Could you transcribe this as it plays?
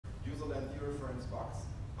user and dereference bugs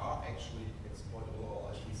are actually exploitable,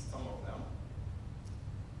 or at least some of them.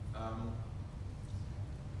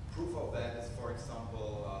 Proof of that is, for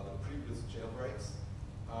example, the previous jailbreaks.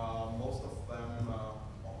 Most of them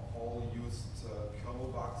all used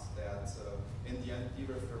kernel bugs that in the end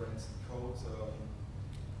dereferenced code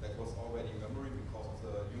that was already in memory because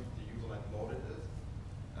the userland loaded it.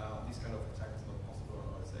 These kind of attacks are not possible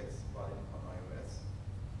on OS X, but on iOS.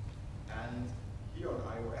 And here on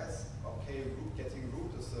iOS, okay, getting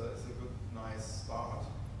root is a good, nice start,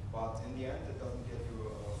 but in the end it doesn't get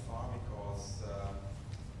you far because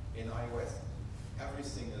in iOS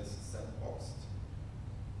everything is sandboxed,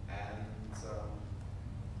 and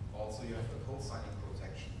also you have the code signing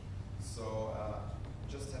protection. So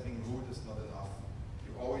just having root is not enough.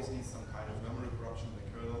 You always need some kind of memory corruption in the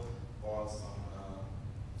kernel or some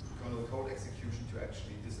kernel code execution to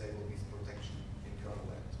actually disable these protection in kernel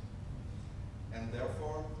land. And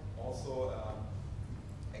therefore, also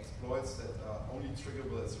exploits that are only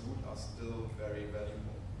triggerable as root are still very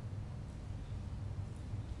valuable.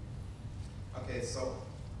 Okay, so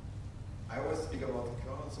I always speak about the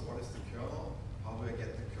kernel. So what is the kernel? How do I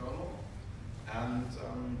get the kernel? And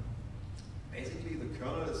basically the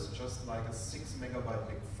kernel is just like a 6 megabyte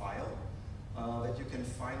big file that you can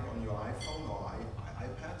find on your iPhone or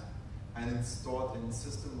iPad, and it's stored in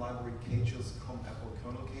system library caches, Apple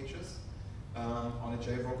kernel caches. On a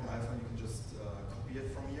jailbroken iPhone you can just copy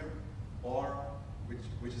it from here, or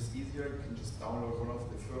which is easier, you can just download one of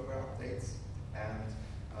the firmware updates, and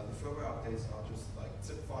the firmware updates are just like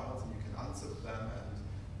zip files, and you can unzip them, and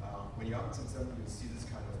when you unzip them, you see this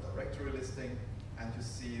kind of directory listing, and you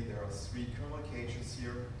see there are 3 kernel caches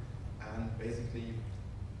here, and basically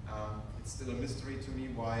it's still a mystery to me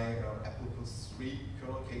why Apple puts 3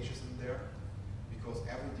 kernel caches in there, because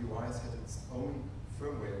every device has its own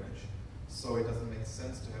firmware image, so it doesn't make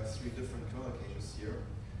sense to have 3 different kernel caches here,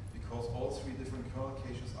 because all 3 different kernel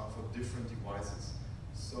caches are for different devices.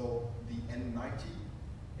 So the N90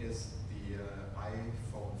 is the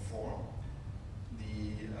iPhone 4,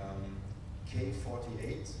 the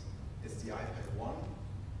K48 is the iPad 1,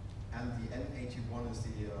 and the N81 is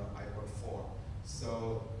the iPod 4.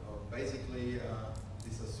 So basically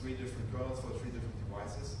these are 3 different kernels for 3 different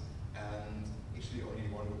devices, and actually only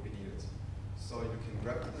one would be needed. So you can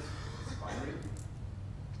grab this binary,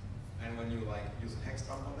 and when you use a hex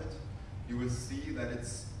dump on it, you will see that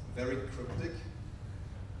it's very cryptic,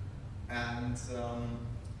 and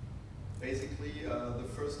basically, the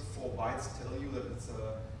first 4 bytes tell you that it's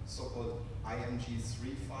a so-called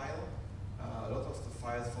IMG3 file. A lot of the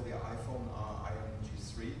files for the iPhone are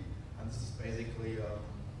IMG3, and this is basically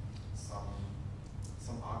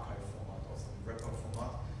some archive format or some wrapper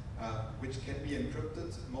format, which can be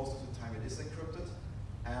encrypted. Most of the time it is encrypted,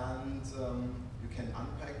 and you can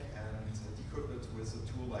unpack and decrypt it with a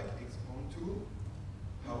tool like Xcode tool.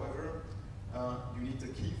 However, you need the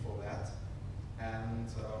key for that, and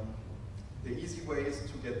the easy way is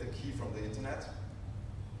to get the key from the internet.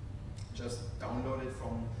 Just download it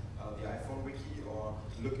from the iPhone wiki, or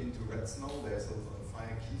look into Red Snow. There's a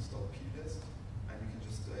firekeys.plist, and you can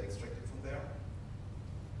just extract it from there.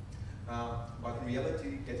 But in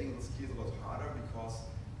reality, getting this key is a lot harder, because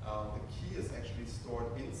the key is actually stored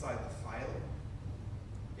inside the file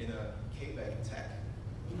in a KBAC tag,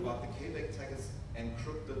 but the KBAC tag is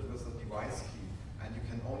encrypted with a device key, and you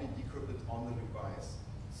can only decrypt it on the device.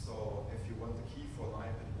 So if you want the key for an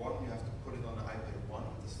iPad 1, you have to put it on the iPad 1,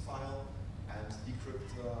 this file, and decrypt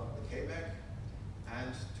the KBAC.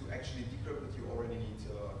 And to actually decrypt it, you already need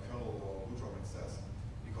kernel or boot ROM access,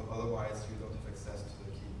 because otherwise you don't have access to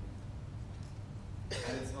the key.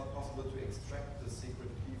 And it's not possible to extract the secret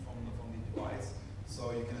key from the device,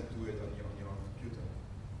 so you cannot do it on your own computer.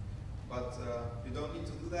 But you don't need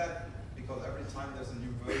to do that, because every time there's a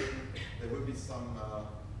new version, there will be some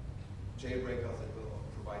jailbreakers that will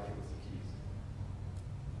provide you with the keys.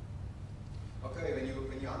 Okay, when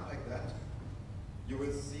you unpack that, you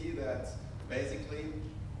will see that basically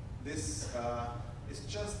this is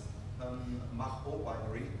just Mach-O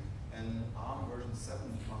binary, an ARM version 7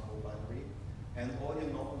 Mach-O binary, and all your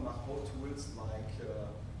normal Mach-O tools like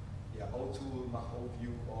O-Tool, Mach-O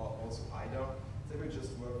View, or also IDA, they will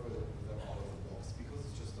just work with them out of the box, because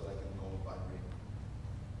it's just like a normal binary.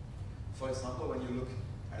 For example, when you look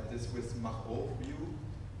at this with Mach-O View,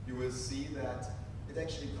 you will see that it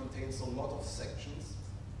actually contains a lot of sections.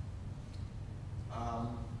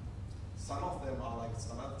 Some of them are like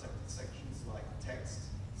standard sections, like text,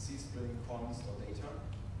 C-string, const, or data.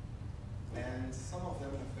 And some of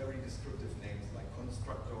them have very descriptive names, like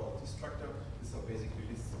constructor or destructor. These are basically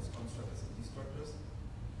lists of constructors and destructors.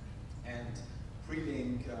 And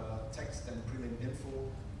pre-link, text and pre-linked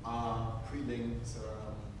info are pre-linked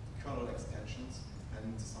kernel extensions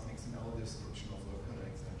and some XML description of the kernel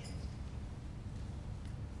extensions.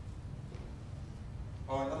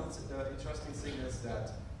 Another interesting thing is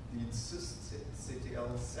that the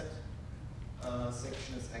SysCTL set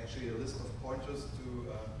section is actually a list of pointers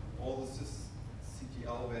to all the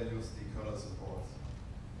SysCTL values the kernel supports.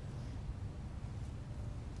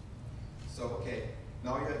 So, okay,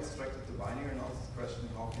 now you extracted the binary, and now it's the question,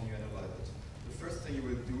 how can you analyze it? The first thing you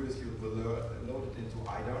will do is you will load it into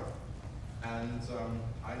IDA, and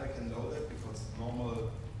IDA can load it because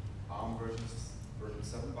normal ARM version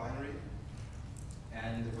 7 binary,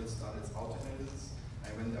 and it will start its auto-analysis,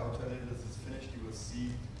 and when the auto-analysis is finished, you will see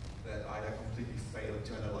that IDA completely failed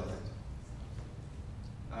to analyze it.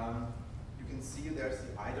 You can see there's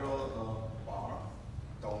the idle bar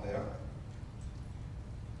down there.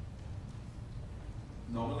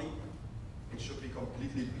 Normally, it should be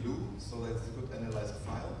completely blue, so that it's a good analyzed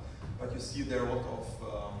file. But you see there are a lot of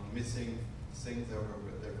missing things that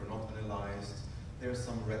were not analyzed. There are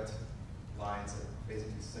some red lines that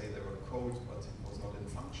basically say they were code, but it was not in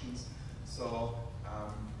functions. So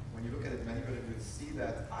when you look at it manually, you will see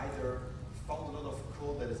that either found a lot of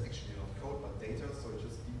code that is actually not code, but data, so it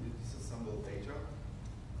just disassembled data.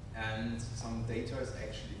 And some data is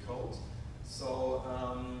actually code. So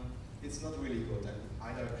it's not really good, and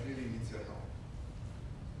IDA clearly needs your help.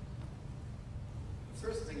 The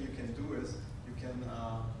first thing you can do is you can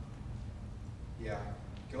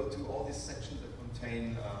go to all these sections that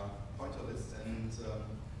contain pointer lists and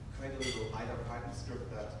create a little IDA Python script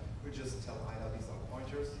that will just tell IDA these are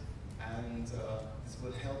pointers, and this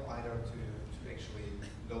will help IDA to actually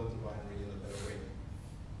load the binary in a better way.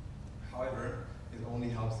 However, it only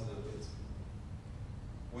helps a little bit.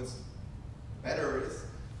 What's better is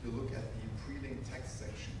you look at the pre-linked text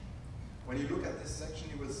section. When you look at this section,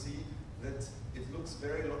 you will see that it looks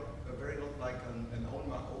very lot like an own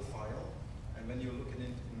macro file. And when you look at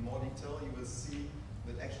it in more detail, you will see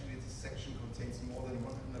that actually this section contains more than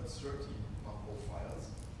 130 macro files.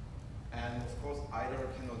 And of course, IDA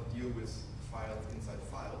cannot deal with files inside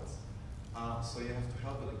files. So you have to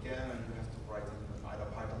help it again, and you have to write an IDA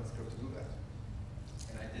Python script to do that.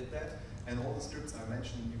 And I did that. And all the scripts I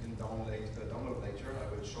mentioned you can download later. I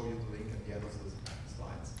will show you the link at the end of the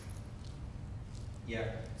slides.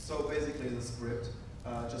 Yeah, so basically the script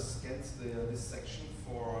just scans this section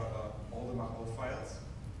for all the macro files.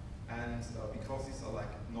 And because these are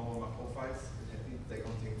like normal macro files, they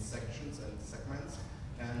contain sections and segments.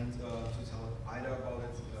 And to tell IDA about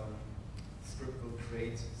it, the script will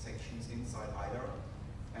create sections inside IDA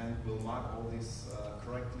and will mark all these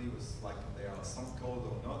correctly with like they are some code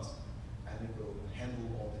or not. And it will handle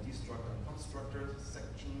all the destructor and constructor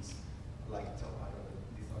sections, like tell IDA that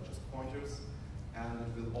these are just pointers. And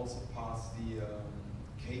it will also pass the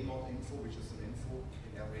kmod info, which is an info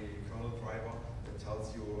in every kernel driver that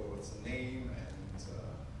tells you what's the name and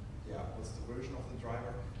what's the version of the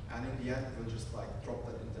driver. And in the end, it will just like drop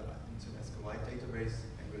that into an SQLite database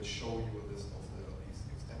and will show you a list of these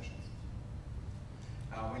extensions.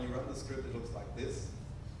 When you run the script, it looks like this.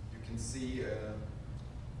 You can see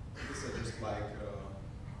these are just like,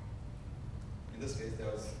 in this case,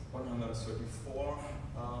 there's 134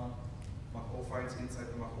 macro files inside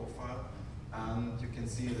the macro file, and you can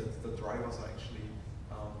see that the drivers are actually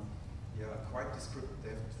quite descriptive. They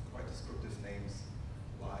have quite descriptive names,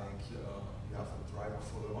 like you have a driver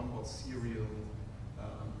for the onboard serial,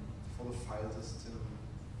 for the file system,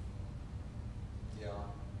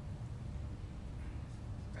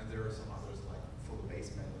 and there are some others like for the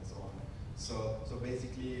baseband and so on. So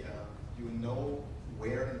basically, you know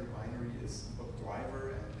where in the binary is what driver,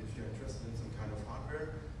 and if you're interested in some kind of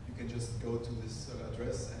hardware, you can just go to this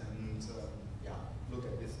address and look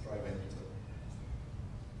at this driver in detail.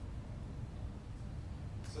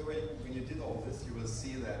 So when you did all this, you will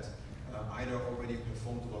see that IDA already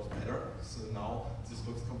performed a lot better. So now this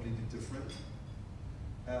looks completely different.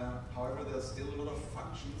 However, there's still a lot of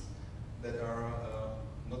functions that are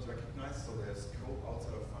not recognized. So there's code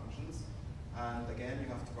outside of functions. And again, you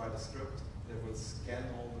have to write a script that will scan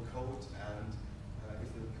all the code, and if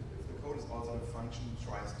the code is outside of function,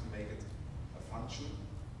 tries to make it a function,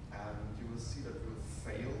 and you will see that it will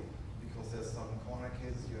fail because there's some corner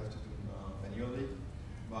cases you have to do manually.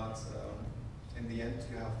 But in the end,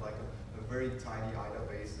 you have like a very tiny IDA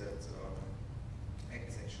base that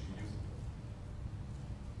is actually usable.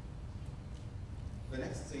 The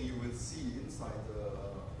next thing you will see inside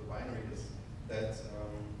the binary is that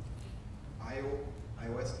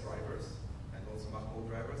iOS drivers and also macro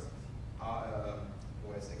drivers are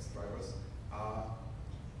OS X drivers are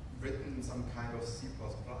written in some kind of C++.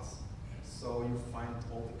 So you find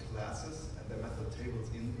all the classes and their method tables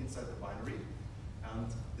inside the binary. And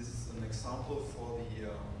this is an example for the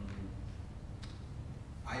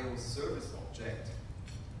iOS service object.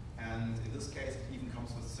 And in this case, it even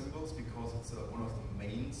comes with symbols because it's one of the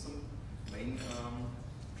main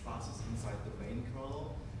classes inside the main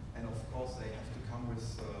kernel. And of course, they have to come with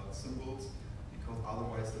symbols because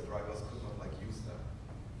otherwise the drivers could not use them.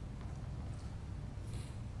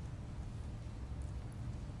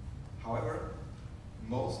 However,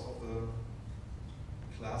 most of the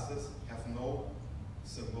classes have no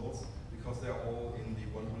symbols because they're all in the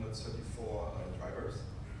 134 drivers.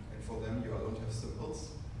 And for them, you don't have symbols.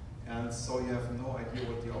 And so you have no idea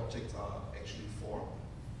what the objects are actually for.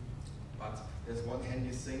 But there's one handy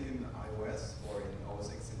thing in iOS or in OS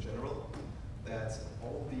X in general, that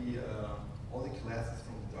all the classes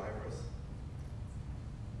from the drivers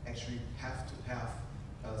actually have to have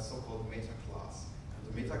a so-called meta class.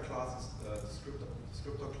 And the meta class is the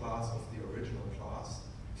descriptor class of the original class,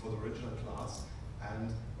 for the original class.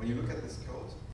 And when you look at this code,